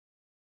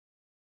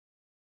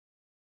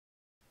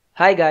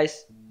Hi guys,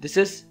 this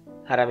is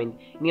Haramin.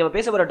 நீங்க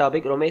பேச போற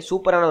டாபிக் ரொம்ப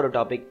சூப்பரான ஒரு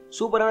டாபிக்.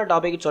 சூப்பரான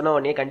டாபிக் சொன்ன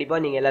உடனே கண்டிப்பா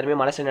நீங்க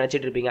எல்லாரும் மனசுல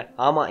நினைச்சிட்டு இருப்பீங்க.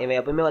 ஆமா, இவன்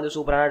எப்பவுமே வந்து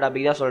சூப்பரான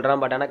டாபிக் தான் சொல்றான்,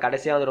 பட் ஆனா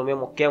கடைசியா வந்து ரொம்ப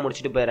மொக்கையா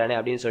முடிச்சிட்டு போயிடறானே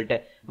அப்படின்னு சொல்லிட்டு.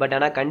 பட்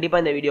ஆனா கண்டிப்பா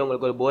இந்த வீடியோ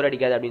உங்களுக்கு ஒரு போர்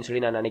அடிக்காது அப்படின்னு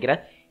சொல்லி நான்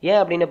நினைக்கிறேன். ஏன்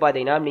அப்படின்னு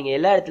பாத்தீங்கன்னா, நீங்க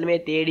எல்லா இடத்துலயுமே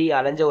தேடி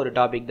அலைஞ்ச ஒரு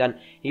டாபிக் தான்.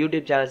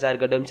 யூடியூப் சேனல்ஸா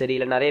இருக்கட்டும் சரி,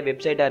 இல்ல நிறைய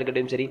வெப்சைட்டா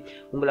இருக்கட்டும் சரி,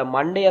 உங்களை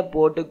மண்டைய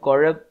போட்டு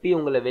குழப்பி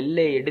உங்களை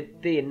வெளில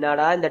எடுத்து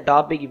என்னடா இந்த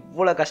டாபிக்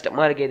இவ்வளவு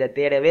கஷ்டமா இருக்கு, இதை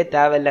தேடவே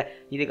தேவையில்லை,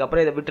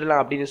 இதுக்கப்புறம் இதை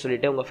விட்டுடலாம் அப்படின்னு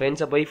சொல்லிட்டு உங்க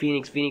ஃப்ரெண்ட்ஸை போய்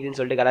ஃபீனிக்ஸ்னு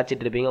சொல்லிட்டு கலாச்சிட்டு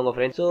இருப்பீங்க உங்க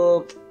ஃப்ரெண்ட்ஸ். ஸோ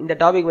இந்த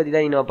டாபிக் பற்றி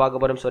தான் நம்ம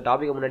பார்க்க போகிறோம். ஸோ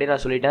டாபிக் முன்னாடி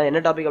நான் சொல்லிட்டேன். என்ன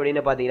டாபிக்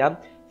அப்படின்னு பார்த்தீங்கன்னா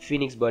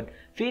ஃபீனிக்ஸ் பேர்ட்.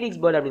 ஃபீனிக்ஸ்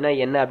பேர்ட் அப்படின்னா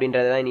என்ன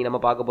அப்படின்றத தான் இன்னைக்கு நம்ம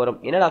பார்க்க போகிறோம்.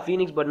 என்னடா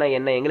ஃபீனிக்ஸ் பேர்ட்னா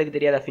என்ன, எங்களுக்கு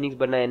தெரியாத ஃபீனிக்ஸ்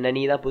பேர்ட்னா என்ன,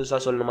 நீ தான் புதுசாக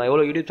சொல்லணுமா,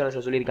 எவ்வளோ யூடியூப்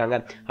சேனல்ஸில் சொல்லியிருக்காங்க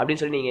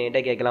அப்படின்னு சொல்லி நீங்கள்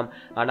என்கிட்ட கேட்கலாம்.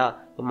 ஆனால்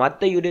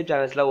மற்ற யூடியூப்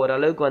சேனல்ஸில்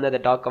ஓரளவுக்கு வந்து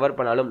அதை கவர்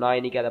பண்ணாலும் நான்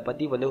இன்னைக்கு அதை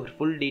பற்றி வந்து ஒரு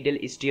ஃபுல்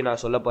டீட்டெயில் ஹிஸ்ட்ரி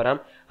நான் சொல்ல போகிறேன்.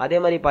 அதே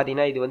மாதிரி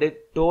பார்த்தீங்கன்னா இது வந்து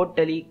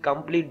totally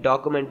complete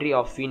documentary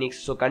of Phoenix.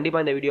 So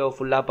கண்டிப்பாக இந்த வீடியோவை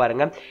ஃபுல்லாக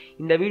பாருங்கள்.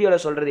 இந்த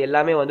வீடியோவில் சொல்கிறது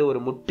எல்லாமே வந்து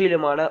ஒரு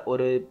முற்றிலுமான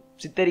ஒரு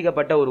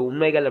சித்தரிக்கப்பட்ட ஒரு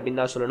உண்மைகள் அப்படின்னு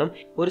தான் சொல்லணும்.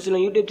 ஒரு சில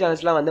யூடியூப்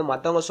சேனல்ஸ்லாம் வந்து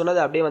மற்றவங்க சொன்னது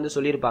அப்படியே வந்து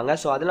சொல்லியிருப்பாங்க.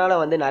 ஸோ அதனால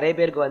வந்து நிறைய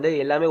பேருக்கு வந்து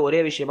எல்லாமே ஒரே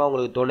விஷயமா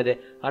உங்களுக்கு தோணுது.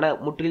 ஆனால்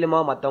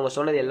முற்றிலுமாக மற்றவங்க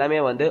சொன்னது எல்லாமே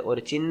வந்து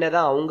ஒரு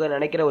சின்னதாக அவங்க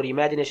நினைக்கிற ஒரு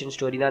இமேஜினேஷன்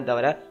ஸ்டோரி தான்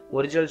தவிர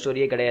ஒரிஜினல்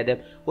ஸ்டோரியே கிடையாது.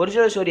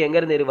 ஒரிஜினல் ஸ்டோரி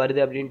எங்கேருந்து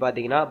வருது அப்படின்னு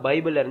பார்த்தீங்கன்னா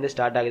பைபிள்ல இருந்து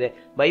ஸ்டார்ட் ஆகுது.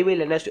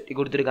 பைபிள் என்ன ஸ்டோரி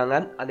கொடுத்துருக்காங்க,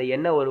 அந்த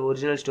என்ன ஒரு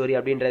ஒரிஜினல் ஸ்டோரி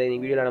அப்படின்றத இந்த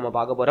வீடியோவில் நம்ம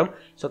பார்க்க போகிறோம்.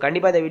 ஸோ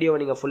கண்டிப்பாக இந்த வீடியோவை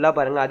நீங்கள் ஃபுல்லாக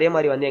பாருங்கள். அதே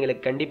மாதிரி வந்து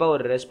எங்களுக்கு கண்டிப்பாக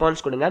ஒரு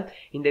ரெஸ்பான்ஸ் கொடுங்க.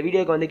 இந்த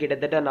வீடியோக்கு வந்து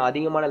கிட்டத்தட்ட நான்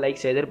அதிகமான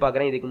லைக்ஸ்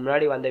எதிர்பார்க்குறேன். இதுக்கு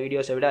முன்னாடி வந்த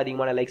வீடியோஸை விட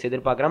அதிகமான லைக்ஸ்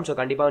எதிர்பார்க்குறேன். ஸோ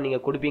கண்டிப்பாக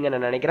நீங்கள் கொடுப்பீங்கன்னு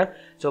நான் நினைக்கிறேன்.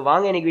 ஸோ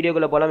வாங்க இன்னைக்கு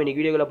வீடியோக்குள்ள போகலாம்.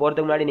 இன்னைக்கு வீடியோக்குள்ள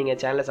போகிறதுக்கு முன்னாடி நீங்கள்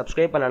சேனலை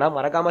சப்ஸ்கிரைப் பண்ணலாம்,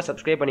 மறக்காம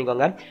சப்ஸ்கிரைப்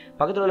பண்ணிக்கோங்க.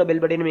 பக்கத்தில் உள்ள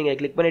பெல் பட்டனை நீங்கள்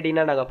கிளிக்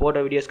பண்ணிட்டீங்கன்னா நாங்கள்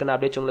போட்ட வீடியோஸ்க்கான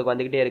அப்டேட்ஸ் உங்களுக்கு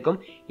வந்துகிட்டே இருக்கும்.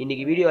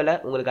 இன்னைக்கு வீடியோவில்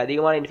உங்களுக்கு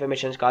அதிகமான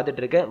இன்ஃபர்மேஷன்ஸ்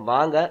காத்துட்டு இருக்கு.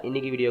 வாங்க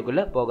இன்னைக்கு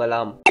வீடியோக்குள்ள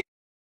போகலாம்.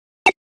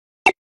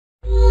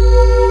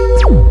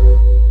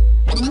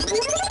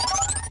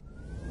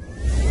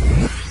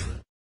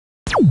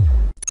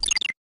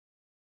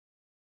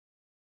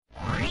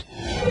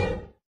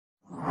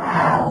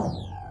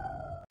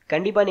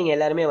 கண்டிப்பாக நீங்கள்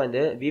எல்லாருமே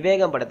வந்து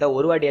விவேகம் படத்தை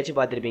ஒரு வாட்டியாச்சும்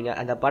பார்த்துருப்பீங்க.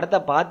 அந்த படத்தை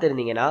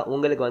பார்த்துருந்தீங்கன்னா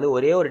உங்களுக்கு வந்து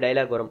ஒரே ஒரு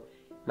டைலாக் வரும்,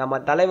 நம்ம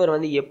தலைவர்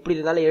வந்து எப்படி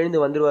இருந்தாலும் எழுந்து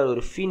வந்துருவார்,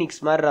 ஒரு ஃபீனிக்ஸ்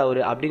மாதிரி அவர்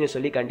அப்படின்னு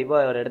சொல்லி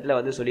கண்டிப்பாக ஒரு இடத்துல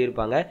வந்து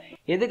சொல்லியிருப்பாங்க.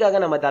 எதுக்காக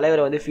நம்ம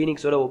தலைவரை வந்து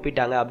ஃபீனிக்ஸோட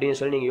ஒப்பிட்டாங்க அப்படின்னு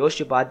சொல்லி நீங்கள்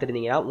யோசிச்சு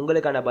பார்த்துருந்தீங்கன்னா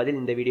உங்களுக்கான பதில்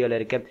இந்த வீடியோவில்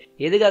இருக்கு.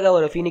 எதுக்காக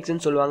ஒரு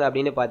ஃபீனிக்ஸ்ன்னு சொல்லுவாங்க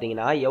அப்படின்னு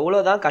பார்த்தீங்கன்னா,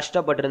 எவ்வளோதான்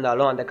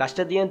கஷ்டப்பட்டிருந்தாலும் அந்த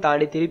கஷ்டத்தையும்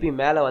தாண்டி திருப்பி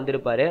மேலே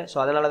வந்திருப்பாரு. ஸோ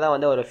அதனால தான்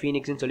வந்து ஒரு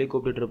ஃபீனிக்ஸ்ன்னு சொல்லி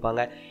கூப்பிட்டு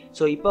இருப்பாங்க.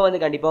 ஸோ இப்போ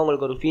வந்து கண்டிப்பாக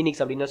உங்களுக்கு ஒரு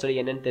ஃபீனிக்ஸ் அப்படின்னு சொல்லி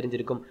என்னன்னு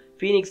தெரிஞ்சிருக்கும்.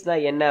 ஃபீனிக்ஸ்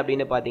தான் என்ன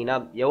அப்படின்னு பார்த்தீங்கன்னா,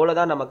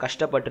 எவ்வளோதான் நம்ம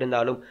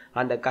கஷ்டப்பட்டிருந்தாலும்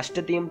அந்த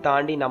கஷ்டத்தையும்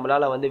தாண்டி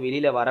நம்மளால் வந்து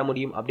வெளியில் வர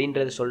முடியும்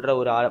அப்படின்றது சொல்கிற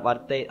ஒரு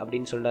வார்த்தை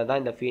அப்படின்னு சொல்றது தான்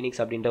இந்த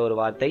ஃபீனிக்ஸ் அப்படின்ற ஒரு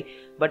வார்த்தை.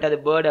 பட் அது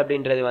பேர்டு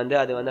அப்படின்றது வந்து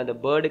அது வந்து அந்த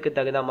பேர்டுக்கு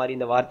தகுந்த மாதிரி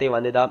இந்த வார்த்தை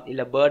வந்துதா,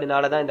 இல்லை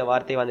பேர்டுனால தான் இந்த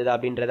வார்த்தை வந்துதா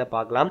அப்படின்றத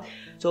பார்க்கலாம்.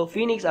 ஸோ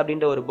ஃபீனிக்ஸ்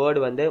அப்படின்ற ஒரு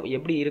பேர்டு வந்து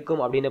எப்படி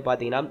இருக்கும் அப்படின்னு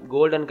பார்த்தீங்கன்னா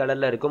கோல்டன்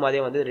கலரில் இருக்கும்,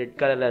 அதே வந்து ரெட்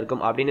கலரில்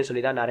இருக்கும் அப்படின்னு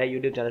சொல்லி தான் நிறைய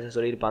யூடியூப் சேனல்ஸ்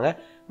சொல்லியிருப்பாங்க.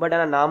 பட்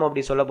ஆனால் நாம்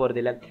அப்படி சொல்ல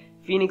போகிறது இல்லை.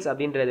 ஃபீனிக்ஸ்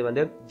அப்படின்றது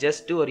வந்து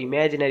ஜஸ்ட் ஒரு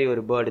இமேஜினரி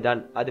ஒரு பேர்டு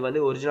தான். அது வந்து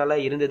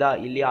ஒரிஜினலாக இருந்ததா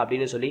இல்லையா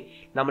அப்படின்னு சொல்லி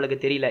நம்மளுக்கு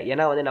தெரியல,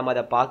 ஏன்னா வந்து நம்ம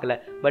அதை பார்க்கல.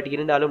 பட்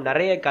இருந்தாலும்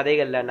நிறைய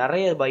கதைகளில்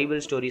நிறைய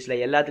பைபிள் ஸ்டோரிஸில்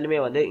எல்லாத்துலேயுமே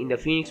வந்து இந்த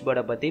ஃபீனிக்ஸ்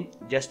பேர்டை பற்றி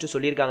ஜஸ்ட்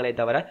சொல்லியிருக்காங்களே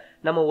தவிர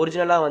நம்ம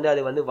ஒரிஜினலாக வந்து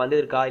அது வந்து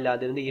வந்திருக்கா இல்லை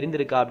அது வந்து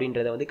இருந்திருக்கா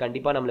அப்படின்றத வந்து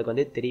கண்டிப்பாக நம்மளுக்கு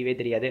வந்து தெரியவே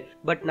தெரியாது.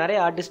 பட் நிறைய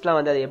ஆர்டிஸ்ட்லாம்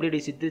வந்து அதை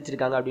எப்படி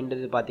சித்திச்சிருக்காங்க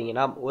அப்படின்றது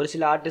பார்த்தீங்கன்னா, ஒரு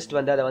சில ஆர்டிஸ்ட்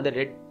வந்து அதை வந்து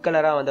ரெட்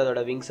கலராக வந்து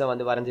அதோட விங்ஸை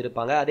வந்து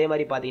வரைஞ்சிருப்பாங்க. அதே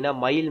மாதிரி பார்த்தீங்கன்னா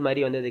மயில்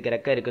மாதிரி வந்து அதுக்கு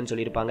ரெக்க இருக்குன்னு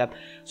சொல்லியிருப்பாங்க.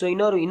 ஸோ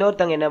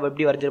இன்னொருத்தவங்க என்ன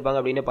எப்படி வரைஞ்சிருப்பாங்க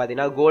அப்படின்னு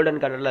பார்த்தீங்கன்னா கோல்டன்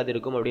கலரில் அது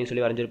இருக்கும் அப்படின்னு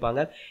சொல்லி வரைஞ்சிருப்பாங்க.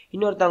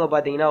 இன்னொருத்தவங்க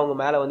பார்த்தீங்கன்னா அவங்க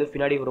மேலே வந்து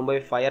பின்னாடி ரொம்பவே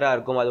ஃபயராக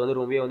இருக்கும், அது வந்து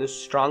ரொம்பவே வந்து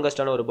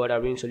ஸ்ட்ராங்கஸ்டான ஒரு பேர்டு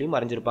அப்படின்னு சொல்லி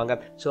வரைஞ்சிருப்பாங்க.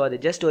 ஸோ அது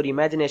ஜஸ்ட் ஒரு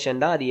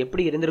இமேஜினேஷன் தான். அது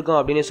எப்படி இருந்திருக்கும்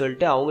அப்படின்னு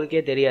சொல்லிட்டு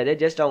அவங்களுக்கே தெரியாது.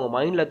 ஜஸ்ட் அவங்க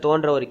மைண்டில்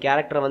தோன்ற ஒரு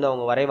கேரக்டரை வந்து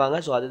அவங்க வரைவாங்க.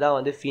 ஸோ அதுதான்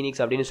வந்து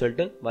ஃபீனிக்ஸ் அப்படின்னு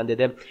சொல்லிட்டு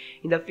வந்தது.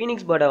 இந்த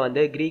ஃபீனிக்ஸ் பேர்டை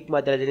வந்து கிரீக்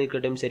மைத்தாலஜியாக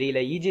இருக்கட்டும் சரி,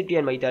 இல்லை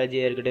ஈஜிப்டியன்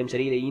மைத்தாலஜியாக இருக்கட்டும்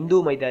சரி, இல்லை இந்து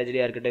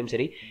மைத்தாலஜியாக இருக்கட்டும்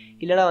சரி,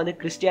 இல்லைனா வந்து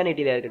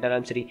கிறிஸ்டியானிட்டியில்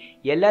இருக்கட்டும் சரி,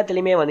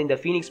 எல்லாத்துலேயுமே வந்து இந்த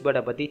ஃபீனிக்ஸ்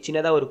பேர்டை பற்றி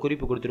சின்னதாக ஒரு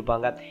குறிப்பு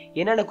கொடுத்துருப்பாங்க.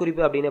 என்னென்ன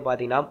குறிப்பு அப்படின்னு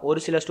பார்த்தீங்கன்னா, ஒரு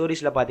சில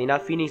ஸ்டோரிஸில் பார்த்தீங்கன்னா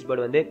ஃபீனிக்ஸ்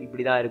பேர்டு வந்து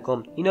இப்படி தான்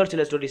இருக்கும், இன்னொரு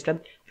சில ஸ்டோரிஸில்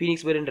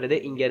ஃபீனிக்ஸ் பேர்டுன்றது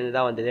இங்கேருந்து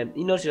தான் வந்தது,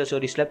 இன்னொரு சில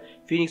ஸ்டோரிஸில்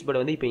ஃபீனிக்ஸ்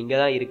பேர்டு வந்து இப்போ இங்கே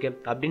தான் இருக்குது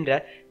அப்படின்ற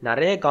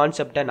நிறைய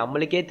கான்செப்டை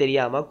நம்மளுக்கே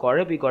தெரியாமல்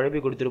குழப்பி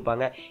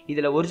கொடுத்துருப்பாங்க.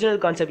 இதில்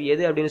ஒரிஜினல் கான்செப்ட்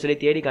எது அப்படின்னு சொல்லி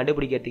தேடி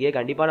கண்டுபிடிக்கிறதுக்கே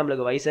கண்டிப்பாக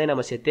நம்மளுக்கு வயசாக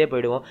நம்ம செத்தே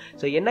போயிடுவோம்.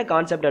 ஸோ என்ன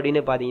கான்செப்ட்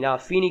அப்படின்னு பார்த்தீங்கன்னா,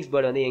 ஃபீனிக்ஸ்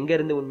பேர்டு வந்து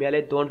எங்கேருந்து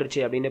உண்மையாலே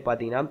தோன்றுச்சு அப்படின்னு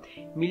பார்த்தீங்கன்னா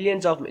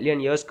மில்லியன்ஸ் ஆஃப்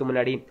மில்லியன் இயர்ஸ்க்கு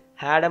முன்னாடி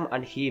ஆடம்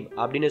அண்ட் ஈவ்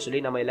அப்படின்னு சொல்லி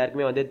நம்ம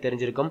எல்லாருக்குமே வந்து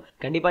தெரிஞ்சிருக்கும்.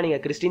 கண்டிப்பாக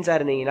நீங்கள் கிறிஸ்டின்ஸாக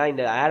இருந்தீங்கன்னா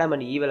இந்த ஆடம்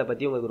அண்ட் ஈவை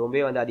பற்றி உங்களுக்கு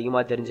ரொம்பவே வந்து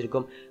அதிகமாக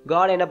தெரிஞ்சிருக்கும்.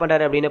 காட் என்ன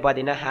பண்ணுறாரு அப்படின்னு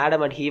பார்த்தீங்கன்னா,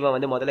 ஆடம் அண்ட் ஈவை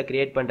வந்து முதல்ல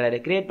கிரியேட் பண்ணுறாரு.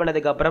 கிரியேட்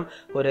பண்ணதுக்கப்புறம்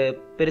ஒரு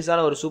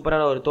பெருசான ஒரு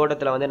சூப்பரான ஒரு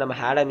தோட்டத்தில் வந்து நம்ம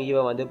ஆடம்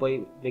ஈவை வந்து போய்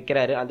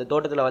வைக்கிறாரு. அந்த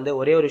தோட்டத்தில் வந்து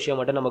ஒரே ஒரு விஷயம்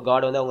மட்டும் நம்ம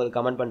காட் வந்து அவங்களுக்கு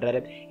கமெண்ட்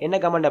பண்ணுறாரு. என்ன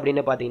கமெண்ட்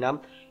அப்படின்னு பார்த்தீங்கன்னா,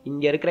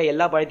 இங்கே இருக்கிற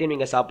எல்லா பழத்தையும்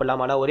நீங்கள்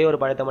சாப்பிடலாம், ஆனால் ஒரே ஒரு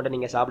பழத்தை மட்டும்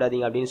நீங்கள்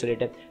சாப்பிடாதீங்க அப்படின்னு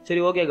சொல்லிட்டு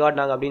சரி ஓகே காட்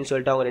நாங்கள் அப்படின்னு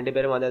சொல்லிட்டு அவங்க 2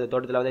 பேரும் வந்து அந்த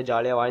தோட்டத்தில் வந்து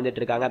ஜாலியாக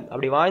வாழ்ந்துட்டு இருக்காங்க.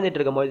 அப்படி வாழ்ந்துட்டு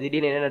இருக்கும்போது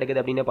திடீர்னு என்ன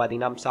நடக்குது அப்படின்னு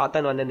பார்த்தீங்கன்னா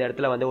சாத்தான் வந்து இந்த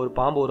இடத்துல வந்து ஒரு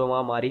பாம்பு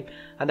உருவமாக மாறி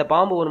அந்த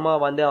பாம்பு உருவமாக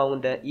வந்து அவங்க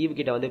இந்த ஈவ்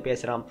கிட்ட வந்து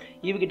பேசுகிறான்.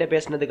 ஈவ் கிட்ட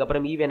பேசினதுக்கு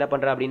அப்புறம் ஈவ் என்ன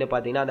பண்ணுறா அப்படின்னு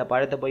பார்த்தீங்கன்னா அந்த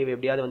பழத்தை போய்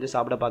எப்படியாவது வந்து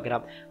சாப்பிட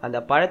பார்க்குறான். அந்த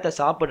பழத்தை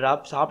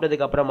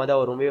சாப்பிட்டதுக்கு அப்புறம் வந்து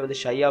அவர் ரொம்பவே வந்து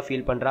ஷையாக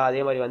ஃபீல் பண்ணுறா.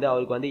 அதே மாதிரி வந்து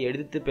அவருக்கு வந்து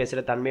எடுத்து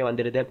பேசுகிற தன்மை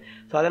வந்துடுது.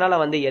 ஸோ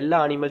அதனால் வந்து எல்லா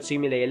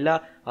அனிமல்ஸையும் இல்லை எல்லா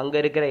அங்கே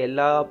இருக்கிற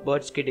எல்லா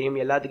பேர்ட்ஸ்கிட்டையும்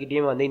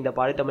எல்லாத்துக்கிட்டையும் வந்து இந்த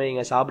பழத்தை மாதிரி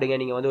நீங்கள் சாப்பிடுங்க,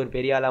 நீங்கள் வந்து ஒரு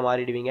பெரிய ஆளாக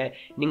மாறிடுவீங்க,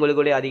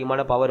 நீங்களுக்குள்ளே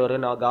அதிகமான பவர்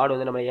வரும், நான் காட்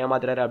வந்து நம்ம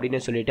ஏமாத்துறாரு அப்படின்னு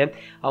சொல்லிட்டு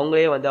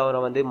அவங்களே வந்து அவரை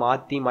வந்து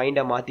மாற்றி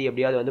மைண்டை மாற்றி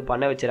எப்படியாவது வந்து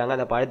பண்ண வச்சுறாங்க.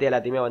 அந்த பழத்தை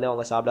எல்லாத்தையுமே வந்து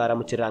அவங்க சாப்பிட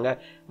ஆரம்பிச்சிடுறாங்க.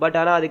 பட்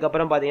ஆனால்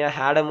அதுக்கப்புறம் பார்த்தீங்கன்னா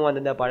ஹேடமும்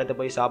வந்து அந்த பழத்தை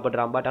போய்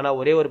சாப்பிட்றான். பட் ஆனால்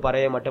ஒரே ஒரு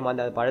பறவை மட்டும்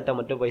அந்த பழத்தை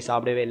மட்டும் போய்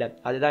சாப்பிடவே இல்லை.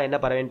 அதுதான் என்ன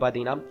பறவைன்னு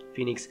பார்த்தீங்கன்னா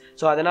ஃபீனிக்ஸ்.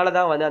 ஸோ அதனால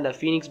தான் வந்து அந்த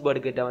ஃபீனிக்ஸ்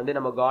பேர்டு கிட்ட வந்து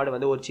நம்ம காட்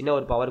வந்து ஒரு சின்ன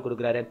ஒரு பவர்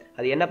கொடுக்குறாரு.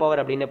 அது என்ன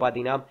பவர் அப்படின்னு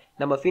பார்த்தீங்கன்னா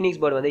நம்ம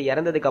ஃபீனிக்ஸ் பேர்டு வந்து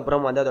இறந்ததுக்கு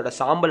அப்புறம் வந்து அதோட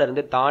சாம்பல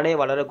இருந்து தானே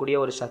வளரக்கூடிய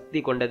ஒரு சக்தி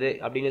கொண்டது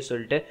அப்படின்னு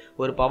சொல்லிட்டு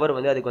ஒரு பவர்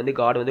வந்து அதுக்கு வந்து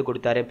காட் வந்து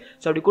கொடுத்தாரு.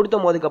 ஸோ அப்படி கொடுத்த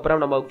போதுக்கப்புறம்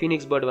நம்ம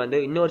ஃபீனிக்ஸ் பேர்டு வந்து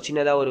இன்னொரு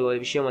சின்னதாக ஒரு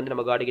விஷயம் வந்து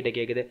நம்ம காட் கிட்ட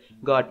கேட்குது.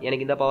 காட்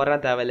எனக்கு இந்த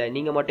பவர்லாம் தேவையில்லை,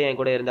 நீங்கள் மட்டும் என்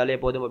கூட இருந்தாலே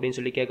போதும் அப்படின்னு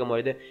சொல்லி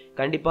கேட்கும்போது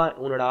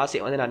கண்டிப்பாக உன்னோட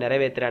ஆசையை வந்து நான்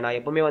நிறைவேற்றுறேன், நான்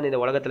எப்பவுமே வந்து இந்த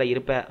உலகத்தில்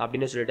இருப்பேன்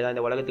அப்படின்னு சொல்லிட்டு தான்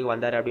இந்த உலகத்துக்கு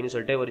வந்தார் அப்படின்னு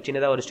சொல்லிட்டு ஒரு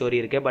சின்னதாக ஒரு ஸ்டோரி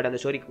இருக்குது. பட் அந்த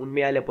ஸ்டோரி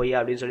உண்மையா இல்லை பொய்யா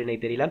அப்படின்னு சொல்லி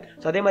எனக்கு தெரியல.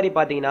 ஸோ அதே மாதிரி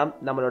பார்த்தீங்கன்னா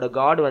நம்மளோட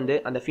காட் வந்து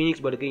அந்த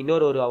ஃபீனிக்ஸ் பேர்டுக்கு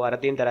இன்னொரு ஒரு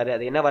வரத்தையும் தராரு.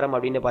 அது என்ன வரம்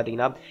அப்படின்னு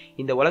பார்த்தீங்கன்னா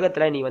இந்த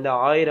உலகத்தில் நீ வந்து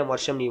 1000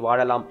 வருஷம் நீ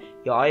வாழலாம்,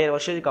 1000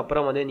 வருஷத்துக்கு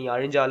அப்புறம் வந்து நீ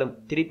அழிஞ்சாலும்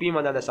திருப்பியும்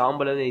வந்து அந்த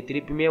சாம்பல் நீ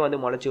திருப்பியுமே வந்து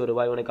முளைச்சி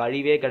வருவாய், உனக்கு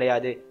அழிவே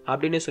கிடையாது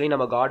அப்படின்னு சொல்லி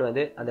நம்ம காட்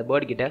வந்து அந்த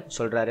பேர்ட் கிட்ட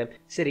சொல்றாரு.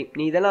 சரி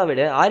நீ இதெல்லாம்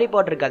விட ஹாரி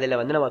பாட்டர் கதையில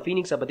வந்து நம்ம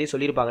ஃபீனிக்ஸை பற்றி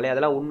சொல்லியிருப்பாங்களே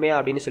அதெல்லாம் உண்மையா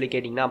அப்படின்னு சொல்லி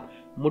கேட்டிங்கன்னா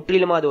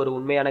முற்றிலுமா அது ஒரு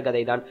உண்மையான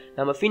கதை தான்.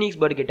 நம்ம ஃபீனிக்ஸ்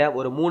பேர்டு கிட்ட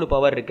ஒரு 3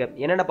 பவர் இருக்கு.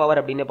 என்னென்ன பவர்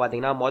அப்படின்னு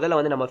பார்த்தீங்கன்னா முதல்ல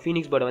வந்து நம்ம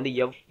ஃபீனிக்ஸ் பேர்டு வந்து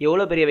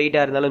எவ்வளோ பெரிய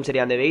வெயிட்டாக இருந்தாலும்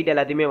சரி அந்த வெயிட்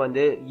எல்லாத்தையுமே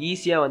வந்து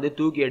ஈஸியாக வந்து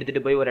தூக்கி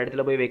எடுத்துகிட்டு போய் ஒரு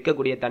இடத்துல போய்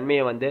வைக்கக்கூடிய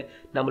தன்மையை வந்து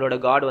நம்மளோட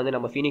காட் வந்து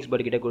நம்ம ஃபீனிக்ஸ்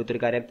பேர்டு கிட்ட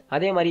கொடுத்துருக்காரு.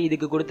 அதே மாதிரி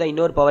இதுக்கு கொடுத்த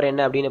இன்னொரு பவர்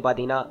என்ன அப்படின்னு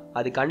பார்த்தீங்கன்னா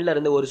அது கண்ணில்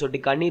இருந்து ஒரு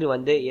சொட்டு கண்ணீர்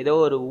வந்து ஏதோ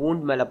ஒரு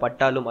ஊண்ட் மேலே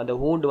பட்டாலும் அந்த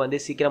ஊண்டு வந்து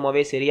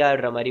சீக்கிரமாகவே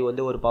சரியாகிடுற மாதிரி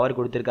வந்து ஒரு பவர்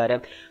கொடுத்துருக்காரு.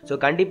 ஸோ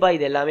கண்டிப்பாக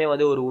இது எல்லாமே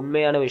வந்து ஒரு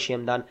உண்மையான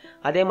விஷயம் தான்.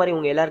 அதே மாதிரி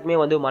உங்கள் எல்லாருக்குமே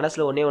வந்து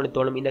மனசில் ஒன்றே ஒன்று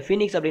தோணும், இந்த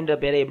ஃபீனிக்ஸ் அப்படின்ற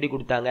பேரை எப்படி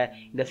கொடுத்தாங்க,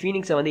 இந்த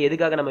ஃபீனிக்ஸை வந்து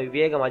எதுக்காக நம்ம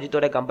விவேகம்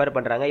அஜித்தோட கம்பேர்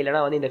பண்ணுறாங்க,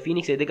 இல்லைனா வந்து இந்த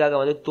ஃபீனிக்ஸ் எதுக்காக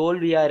வந்து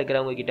தோல்வியாக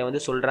இருக்கிறவங்க கிட்ட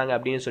வந்து சொல்கிறாங்க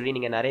அப்படின்னு சொல்லி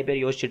நீங்கள் நிறைய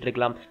பேர் யோசிச்சுட்டு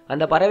இருக்கலாம்.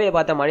 அந்த பறவையை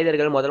பார்த்த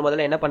மனிதர்கள்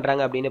முதல்ல என்ன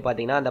பண்ணுறாங்க அப்படின்னு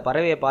பார்த்தீங்கன்னா அந்த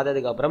பறவையை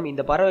பார்த்ததுக்கப்புறம்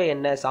இந்த பறவை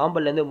என்ன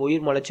சாம்பல்லேருந்து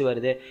உயிர் முளைச்சி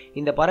வருது,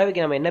 இந்த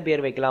பறவைக்கு நம்ம என்ன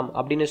பேர் வைக்கலாம்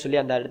அப்படின்னு சொல்லி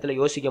அந்த இடத்துல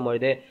யோசிக்கும்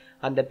பொழுது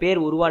அந்த பேர்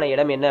உருவான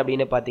இடம் என்ன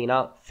அப்படின்னு பார்த்தீங்கன்னா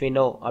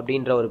ஃபெனோ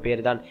அப்படின்ற ஒரு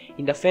பேர் தான்.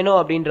 இந்த ஃபெனோ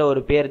அப்படின்ற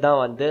ஒரு பேர் தான்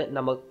வந்து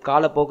நம்ம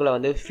காலப்போக்கில்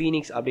வந்து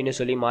ஃபீனிக்ஸ் அப்படின்னு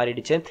சொல்லி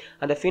மாறிடுச்சு.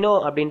 அந்த ஃபெனோ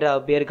அப்படின்ற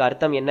பேருக்கு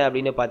அர்த்தம் என்ன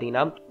அப்படின்னு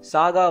பார்த்தீங்கன்னா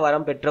சாகா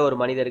வரம் பெற்ற ஒரு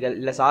மனிதர்கள்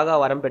இல்லை சாகா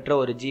வரம் பெற்ற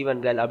ஒரு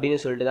ஜீவன்கள்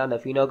அப்படின்னு சொல்லிட்டு தான் அந்த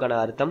ஃபீனோக்கான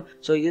அர்த்தம்.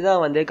 ஸோ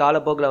இதுதான் வந்து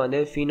காலப்போக்கில்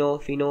வந்து ஃபினோ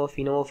ஃபினோ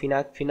ஃபினோ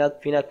ஃபினாக் ஃபினாக்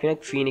ஃபினாக்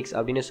ஃபினாக் ஃபீனிக்ஸ்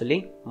அப்படின்னு சொல்லி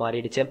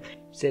மாறிடுச்சு.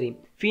 சரி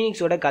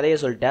ஃபீனிக்ஸோட கதையை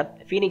சொல்லிட்டேன்,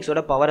 ஃபீனிக்ஸோட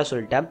பவரை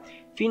சொல்லிட்டேன்,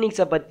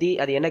 ஃபீனிக்ஸை பற்றி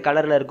அது என்ன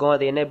கலரில் இருக்கும்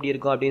அது என்ன எப்படி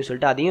இருக்கும் அப்படின்னு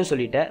சொல்லிட்டு அதையும்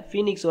சொல்லிட்டேன்,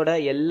 ஃபீனிக்ஸோட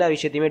எல்லா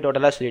விஷயத்தையுமே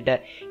டோட்டலாக சொல்லிட்டேன்.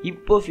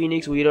 இப்போ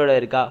ஃபீனிக்ஸ் உயிரோடு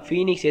இருக்கா,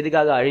 ஃபீனிக்ஸ்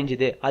எதுக்காக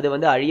அழிஞ்சுது, அது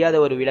வந்து அழியாத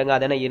ஒரு விலங்காக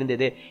தானே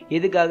இருந்தது,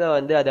 எதுக்காக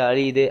வந்து அது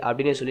அழியுது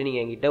அப்படின்னு சொல்லி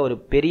நீங்கள் என்கிட்ட ஒரு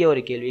பெரிய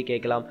ஒரு கேள்வி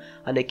கேட்கலாம்.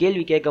 அந்த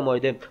கேள்வி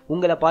கேட்கும்போது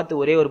உங்களை பார்த்து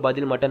ஒரே ஒரு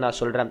பதில் மட்டும் நான்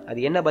சொல்கிறேன்.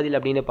 அது என்ன பதில்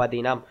அப்படின்னு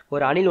பார்த்தீங்கன்னா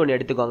ஒரு அணில் ஒன்று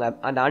எடுத்துக்கோங்க.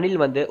 அந்த அணில்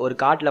வந்து ஒரு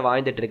காட்டில்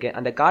வாழ்ந்துட்டு இருக்கு.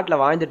 அந்த காட்டில்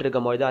வாழ்ந்துட்டு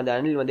இருக்கும்போது அந்த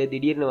அணில் வந்து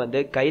திடீர்னு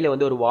வந்து கையில்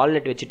வந்து ஒரு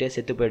வால்நட் வச்சுட்டு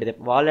செத்து போயிடுது.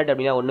 வால்நட்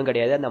அப்படின்னா ஒன்றும்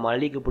கிடையாது, அந்த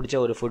மல்லிக்கு பிடிச்ச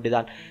ஒரு ஃபுட்டு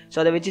தான். ஸோ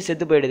அதை வச்சு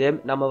செத்து போயிடுது.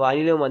 நம்ம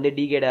அணிலும் வந்து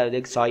டீகேட் ஆகுது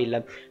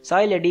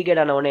சாயிலில்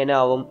டீகேட் ஆனவொடனே என்ன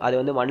ஆகும், அது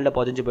வந்து மண்ணில்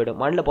புதைஞ்சு போயிடும்.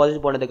 மண்ணில்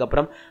புதைஞ்சு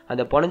போனதுக்கப்புறம்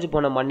அந்த புதைஞ்சு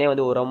போன மண்ணே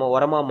வந்து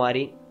உரமாக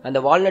மாறி அந்த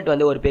வால்நட்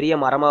வந்து ஒரு பெரிய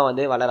மரமாக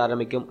வந்து வளர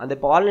ஆரம்பிக்கும். அந்த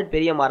வால்நட்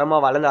பெரிய மரமாக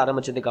வளர்ந்து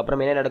ஆரம்பிச்சதுக்கு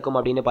அப்புறம் என்ன நடக்கும்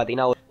அப்படின்னு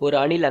பார்த்தீங்கன்னா ஒரு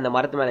அணில் அந்த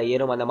மரத்து மேலே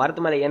ஏறும். அந்த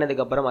மரத்து மேலே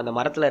ஏனதுக்கப்புறம் அந்த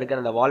மரத்தில் இருக்கிற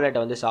அந்த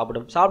வால்நட்டை வந்து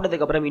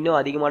சாப்பிட்டதுக்கப்புறம் இன்னும்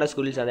அதிகமான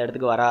ஸ்குரில்ஸ் அந்த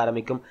இடத்துக்கு வர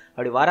ஆரம்பிக்கும்.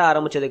 அப்படி வர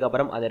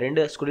ஆரம்பிச்சதுக்கப்புறம் அந்த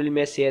 2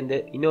 ஸ்குரிலுமே சேர்ந்து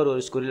இன்னொரு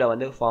ஸ்குரிலை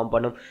வந்து ஃபார்ம்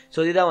பண்ணும். ஸோ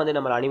இதுதான் வந்து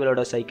நம்ம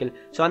அனிமலோட சைக்கிள்.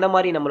 ஸோ அந்த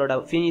மாதிரி நம்மளோட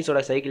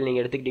ஃபீனிக்ஸோட சைக்கிள்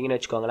நீங்கள் எடுத்துக்கிட்டிங்கன்னு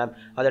வச்சுக்கோங்களேன்,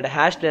 அதோட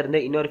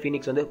ஹேஷ்லேருந்து இன்னொரு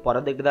ஃபீனிக்ஸ் வந்து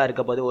பிறந்துக்கிட்டு தான்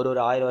இருக்க போது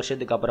ஒரு 1000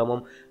 வருஷத்துக்கு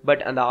அப்புறமும்.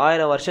 பட் அந்த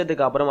 1000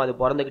 வருஷத்துக்கு அப்புறம் அது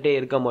பிறந்துக்கிட்டே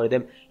இருக்கும்பொழுது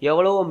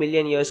எவ்வளோ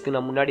மில்லியன் இயர்ஸ்க்கு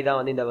முன்னாடி தான்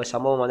வந்து இந்த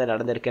சம்பவம் வந்து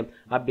நடந்திருக்கு.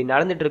 அப்படி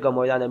நடந்துட்டு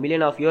இருக்கும்போது அந்த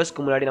மில்லியன் ஆஃப்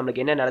இயர்ஸ்க்கு முன்னாடி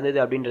நம்மளுக்கு என்ன நடந்தது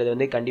அப்படின்றது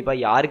வந்து கண்டிப்பாக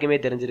யாருக்குமே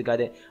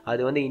தெரிஞ்சிருக்காது.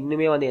 அது வந்து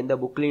இன்னுமே வந்து எந்த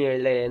புக்லையும்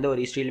எழுதலை, எந்த ஒரு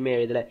ஹிஸ்ட்ரியிலுமே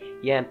எழுதலை.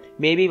 ஏன்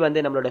மேபி வந்து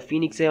நம்மளோட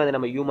ஃபீனிக்ஸே வந்து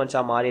நம்ம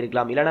ஹியூமன்ஸாக மாறி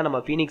இருக்கலாம், இல்லைனா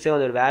நம்ம ஃபீனிக்ஸே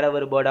வந்து ஒரு வேற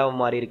ஒரு பேர்டாக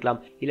மாறி இருக்கலாம்,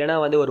 இல்லைனா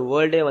வந்து ஒரு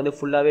வேர்ல்டே வந்து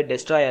ஃபுல்லாகவே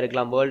டெஸ்ட்ராய்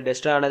ஆகிருக்கலாம். வேர்ல்டு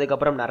டெஸ்ட்ராய்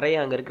ஆனதுக்கப்புறம்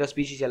நிறைய அங்கே இருக்கிற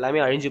ஸ்பீஷிஸ்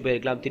எல்லாமே அழிஞ்சு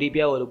போயிருக்கலாம்,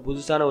 திருப்பியாக ஒரு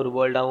புதுசான ஒரு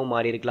வேர்ல்டாகவும்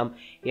மாறி இருக்கலாம்.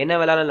 என்ன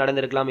வேளாண்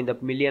நடந்திருக்கலாம் இந்த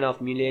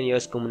மில்லியன்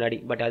இயர்ஸ்க்கு முன்னாடி,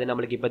 பட் அது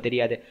நம்மளுக்கு இப்போ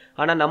தெரியாது.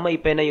 ஆனால் நம்ம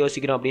இப்போ என்ன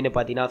யோசிக்கிறோம் அப்படின்னு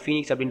பார்த்தீங்கன்னா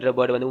ஃபீனிக்ஸ் அப்படின்ற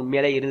பேர்டு வந்து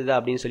உண்மையிலே இருந்ததா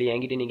அப்படின்னு சொல்லி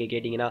என்கிட்ட நீங்கள்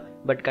கேட்டிங்கன்னா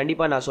பட்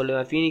கண்டிப்பாக நான்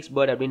சொல்லுவேன் ஃபீனிக்ஸ்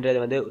பேர்டு அப்படின்றது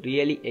வந்து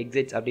ரியலி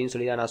எக்ஸிஸ்ட்ஸ் அப்படின்னு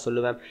சொல்லி தான் நான்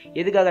சொல்லுவேன்.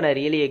 எதுக்காக நான்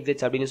ரியலி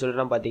எக்ஸிஸ்ட்ஸ் அப்படின்னு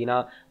சொல்கிறேன் பார்த்தீங்கன்னா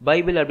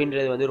பைபிள்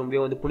அப்படின்றது வந்து ரொம்ப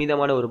வந்து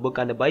புனிதமான ஒரு புக்.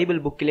 அந்த பைபிள்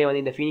புக்கிலே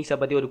வந்து இந்த ஃபீனிக்ஸை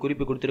பற்றி ஒரு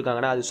குறிப்பு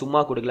கொடுத்துருக்காங்கன்னா அது சும்மா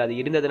கொடுக்கல, அது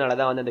இருந்ததுனால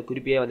தான் வந்து அந்த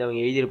குறிப்பையே வந்து அவங்க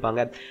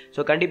எழுதியிருப்பாங்க.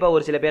 ஸோ கண்டிப்பாக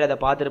ஒரு சில பேர் அதை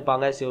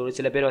பார்த்துருப்பாங்க, ஒரு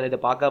சில பேர் வந்து இதை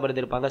பார்க்காம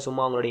இருந்திருப்பாங்க,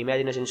 சும்மா அவங்களோட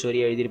இமேஜினேஷன்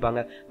ஸ்டோரியை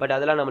எழுதியிருப்பாங்க. பட்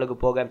அதெல்லாம் நம்மளுக்கு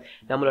போக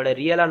நம்மளோட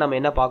ரியலாக நம்ம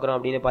என்ன பார்க்குறோம்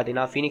அப்படின்னு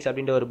பார்த்தீங்கன்னா ஃபீனிக்ஸ்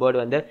அப்படின்ற ஒரு பேர்டு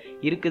வந்து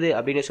இருக்குது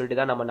அப்படின்னு சொல்லிட்டு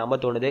தான் நம்ம நம்ப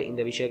தோணுது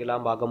இந்த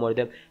விஷயங்கள்லாம்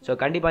பார்க்கும்போது. ஸோ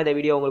கண்டிப்பாக இந்த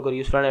வீடியோ உங்களுக்கு ஒரு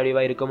யூஸ்ஃபுல்லான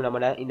வீடியோவாக இருக்கும்.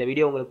 இந்த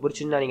வீடியோ உங்களுக்கு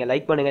பிடிச்சிருந்தா நீங்கள்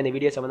லைக் பண்ணுங்கள், இந்த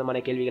வீடியோ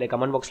சம்மந்தமான கேள்விகளை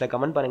கமெண்ட் பாக்ஸில்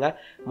கமெண்ட் பண்ணுங்கள்.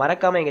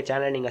 மறக்காமல் எங்கள்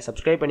சேனலை நீங்கள்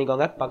சப்ஸ்கிரைப்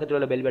பண்ணிக்கோங்க, பக்கத்தில்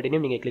உள்ள பெல்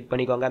பட்டனையும் நீங்கள் கிளிக்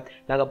பண்ணிக்கோங்க.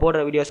 நாங்கள்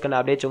போடுற வீடியோஸ்க்கான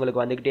அப்டேட்ஸ்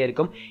உங்களுக்கு வந்துகிட்டே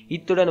இருக்கும்.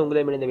 இத்துடன்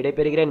உங்களிடமிருந்து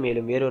விடைபெறுகிறேன்.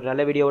 மேலும் வேறொரு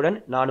நல்ல வீடியோவுடன்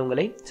நான்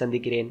உங்களை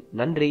சந்திக்கிறேன்.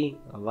 நன்றி,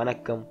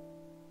 வணக்கம்.